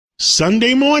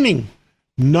Sunday morning,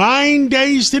 9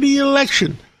 days to the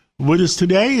election. With us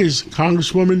today is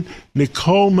Congresswoman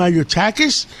Nicole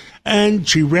Malliotakis, and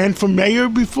she ran for mayor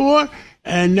before,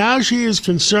 and now she is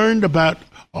concerned about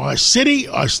our city,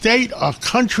 our state, our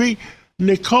country.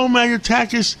 Nicole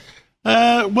Malliotakis,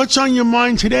 what's on your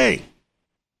mind today?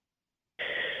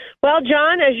 Well,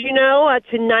 John, as you know,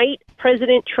 tonight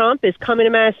President Trump is coming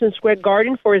to Madison Square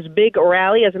Garden for his big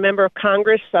rally as a member of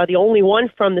Congress, the only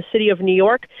one from the city of New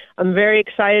York. I'm very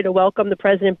excited to welcome the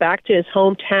president back to his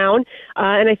hometown,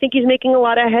 and I think he's making a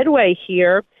lot of headway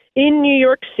here in New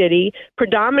York City,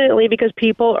 predominantly because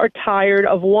people are tired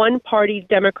of one-party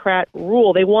Democrat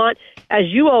rule. They want, as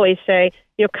you always say,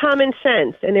 common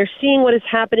sense, and they're seeing what is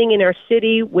happening in our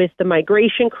city with the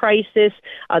migration crisis,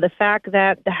 the fact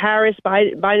that the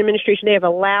Harris-Biden administration, they have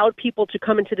allowed people to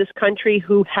come into this country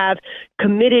who have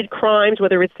committed crimes,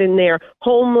 whether it's in their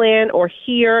homeland or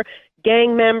here,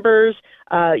 gang members,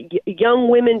 young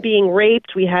women being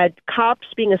raped. We had cops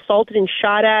being assaulted and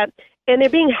shot at. And they're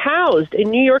being housed in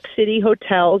New York City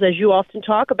hotels, as you often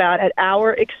talk about, at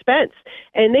our expense.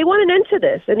 And they want an end to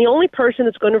this. And the only person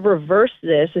that's going to reverse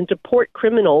this and deport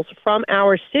criminals from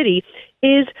our city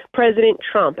is President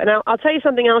Trump. And I'll tell you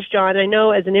something else, John. I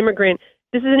know as an immigrant,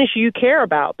 this is an issue you care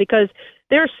about because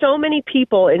there are so many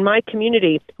people in my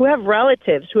community who have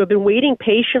relatives who have been waiting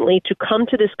patiently to come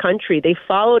to this country. They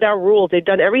followed our rules. They've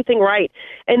done everything right.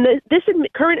 And this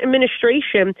current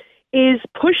administration is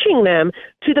pushing them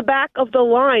to the back of the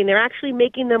line. They're actually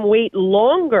making them wait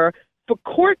longer for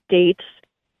court dates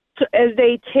as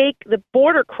they take the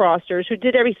border crossers who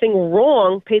did everything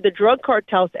wrong, paid the drug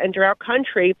cartels to enter our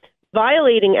country,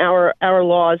 violating our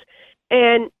laws,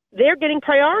 and they're getting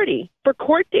priority for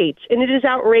court dates. And it is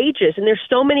outrageous. And there's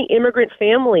so many immigrant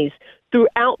families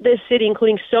throughout this city,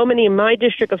 including so many in my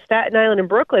district of Staten Island and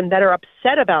Brooklyn, that are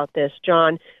upset about this,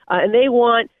 John. And they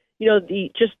want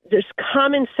there's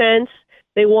common sense.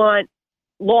 They want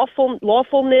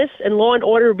lawfulness and law and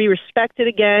order to be respected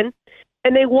again.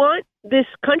 And they want this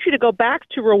country to go back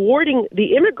to rewarding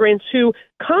the immigrants who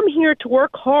come here to work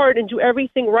hard and do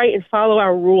everything right and follow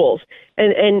our rules.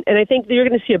 And I think that you're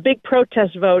going to see a big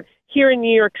protest vote here in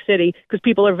New York City because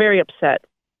people are very upset.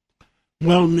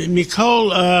 Well, Nicole,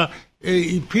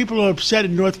 people are upset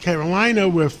in North Carolina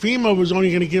where FEMA was only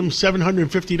going to give them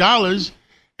 $750.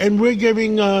 And we're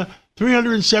giving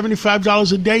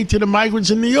 $375 a day to the migrants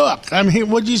in New York. I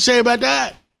mean, what do you say about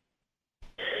that?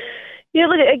 Yeah,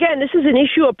 look, again, this is an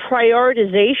issue of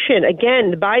prioritization.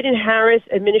 Again, the Biden-Harris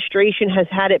administration has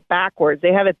had it backwards.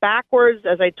 They have it backwards,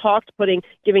 as I talked,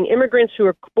 giving immigrants who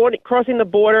are crossing the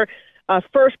border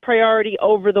first priority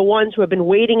over the ones who have been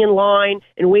waiting in line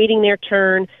and waiting their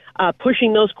turn,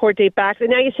 pushing those court date backs.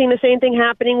 And now you're seeing the same thing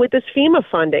happening with this FEMA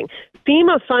funding.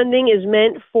 FEMA funding is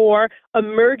meant for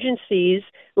emergencies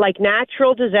like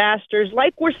natural disasters,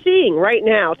 like we're seeing right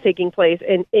now taking place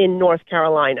in North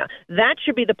Carolina. That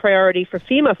should be the priority for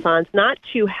FEMA funds, not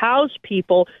to house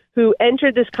people who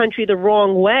entered this country the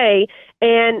wrong way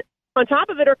and on top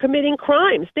of it are committing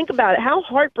crimes. Think about it. How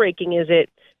heartbreaking is it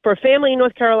for a family in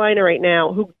North Carolina right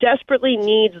now who desperately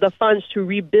needs the funds to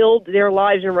rebuild their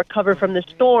lives and recover from the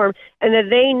storm, and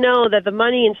that they know that the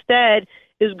money instead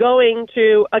is going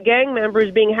to a gang member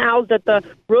who's being housed at the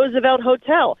Roosevelt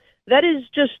Hotel? That is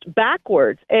just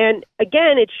backwards. And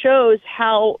again, it shows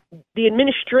how the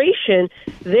administration,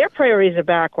 their priorities are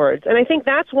backwards. And I think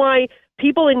that's why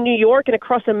people in New York and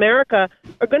across America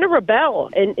are going to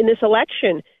rebel in this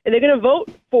election, and they're going to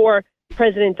vote for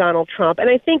President Donald Trump. And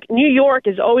I think New York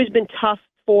has always been tough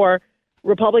for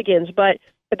Republicans, but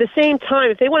at the same time,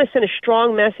 if they want to send a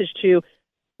strong message to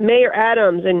Mayor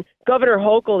Adams and Governor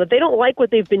Hochul that they don't like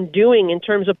what they've been doing in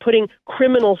terms of putting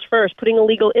criminals first, putting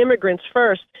illegal immigrants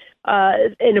first,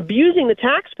 and abusing the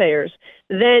taxpayers,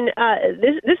 then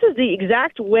this is the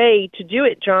exact way to do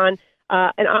it, John.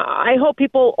 And I hope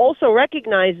people also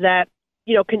recognize that,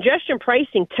 congestion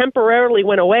pricing temporarily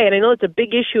went away. And I know it's a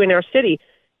big issue in our city.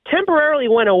 Temporarily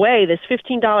went away, this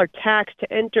 $15 tax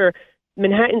to enter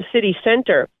Manhattan City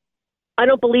Center. I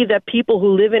don't believe that people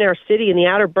who live in our city in the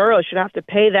outer boroughs should have to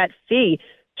pay that fee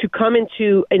to come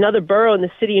into another borough in the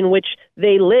city in which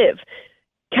they live.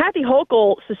 Kathy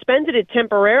Hochul suspended it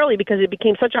temporarily because it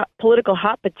became such a political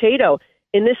hot potato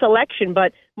in this election.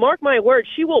 But mark my words,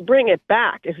 she will bring it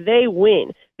back if they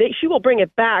win. She will bring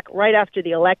it back right after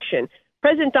the election.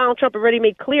 President Donald Trump already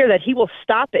made clear that he will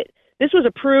stop it. This was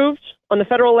approved on the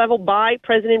federal level by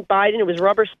President Biden. It was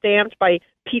rubber stamped by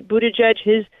Pete Buttigieg,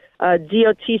 his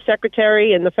DOT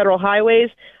secretary and the federal highways.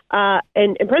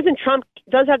 And President Trump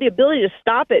does have the ability to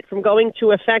stop it from going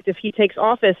to effect if he takes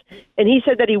office, and he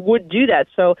said that he would do that.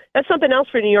 So that's something else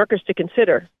for New Yorkers to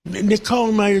consider.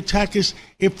 Nicole Malliotakis,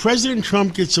 if President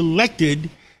Trump gets elected,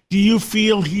 do you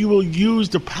feel he will use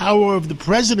the power of the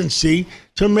presidency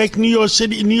to make New York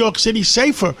City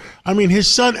safer? I mean, his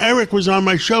son Eric was on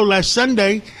my show last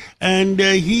Sunday, and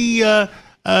he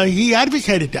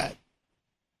advocated that.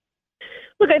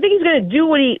 Look, I think he's going to do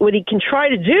what he can try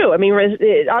to do. I mean,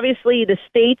 obviously the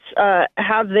states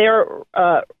have their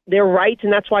rights,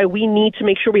 and that's why we need to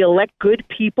make sure we elect good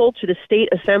people to the state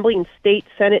assembly and state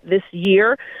senate this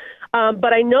year.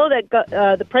 But I know that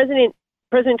the President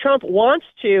Trump wants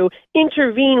to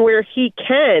intervene where he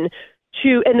can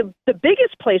and the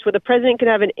biggest place where the president can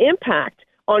have an impact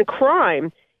on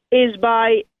crime is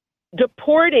by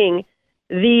deporting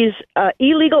these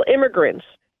illegal immigrants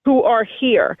who are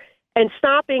here and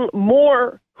stopping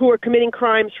more who are committing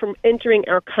crimes from entering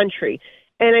our country.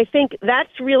 And I think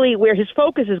that's really where his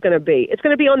focus is going to be. It's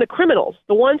going to be on the criminals,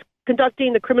 the ones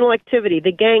conducting the criminal activity,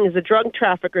 the gangs, the drug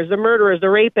traffickers, the murderers, the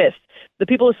rapists, the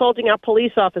people assaulting our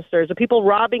police officers, the people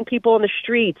robbing people on the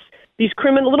streets, these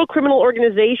little criminal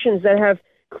organizations that have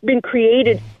been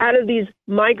created out of these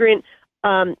migrant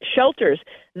shelters.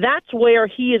 That's where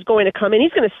he is going to come in.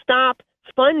 He's going to stop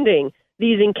funding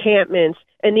these encampments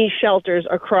and these shelters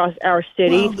across our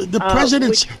city. Well, the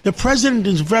president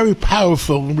is very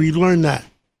powerful. We learned that.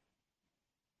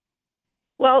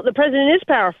 Well, the president is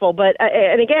powerful, but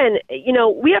and again,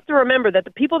 we have to remember that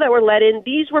the people that were let in,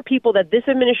 these were people that this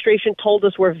administration told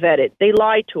us were vetted. They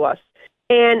lied to us.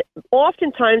 And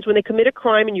oftentimes when they commit a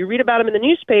crime and you read about them in the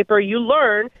newspaper, you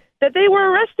learn that they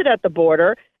were arrested at the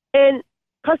border, and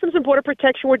Customs and Border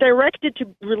Protection were directed to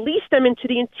release them into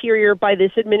the interior by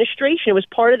this administration. It was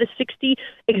part of the 60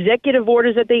 executive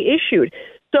orders that they issued.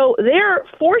 So they're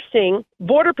forcing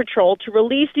Border Patrol to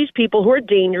release these people who are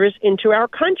dangerous into our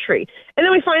country. And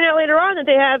then we find out later on that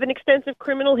they have an extensive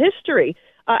criminal history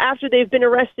after they've been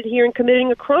arrested here and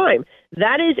committing a crime.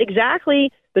 That is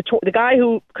exactly the guy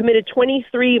who committed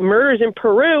 23 murders in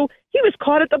Peru. He was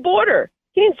caught at the border.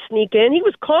 He didn't sneak in. He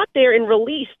was caught there and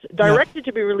released, directed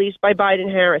to be released by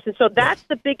Biden-Harris. And so that's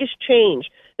the biggest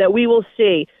change that we will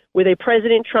see with a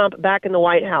President Trump back in the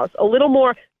White House. A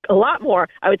lot more,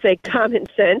 I would say, common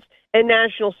sense and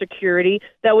national security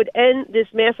that would end this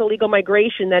mass illegal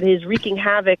migration that is wreaking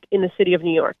havoc in the city of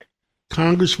New York.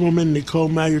 Congresswoman Nicole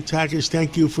Malliotakis,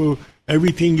 thank you for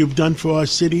everything you've done for our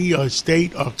city, our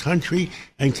state, our country,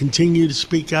 and continue to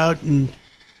speak out. And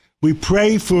we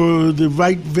pray for the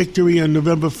right victory on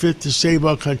November 5th to save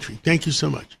our country. Thank you so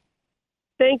much.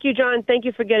 Thank you, John. Thank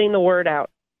you for getting the word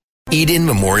out. Eden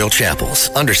Memorial Chapels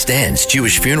understands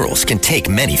Jewish funerals can take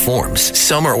many forms.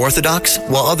 Some are Orthodox,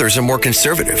 while others are more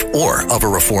conservative or of a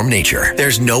Reformed nature.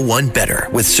 There's no one better.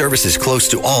 With services close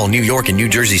to all New York and New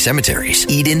Jersey cemeteries,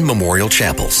 Eden Memorial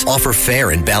Chapels offer fair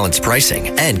and balanced pricing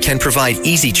and can provide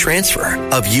easy transfer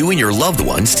of you and your loved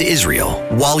ones to Israel.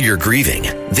 While you're grieving,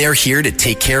 they're here to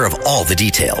take care of all the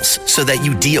details so that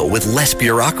you deal with less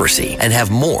bureaucracy and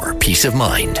have more peace of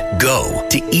mind. Go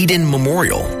to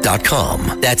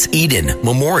EdenMemorial.com. That's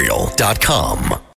EdenMemorial.com.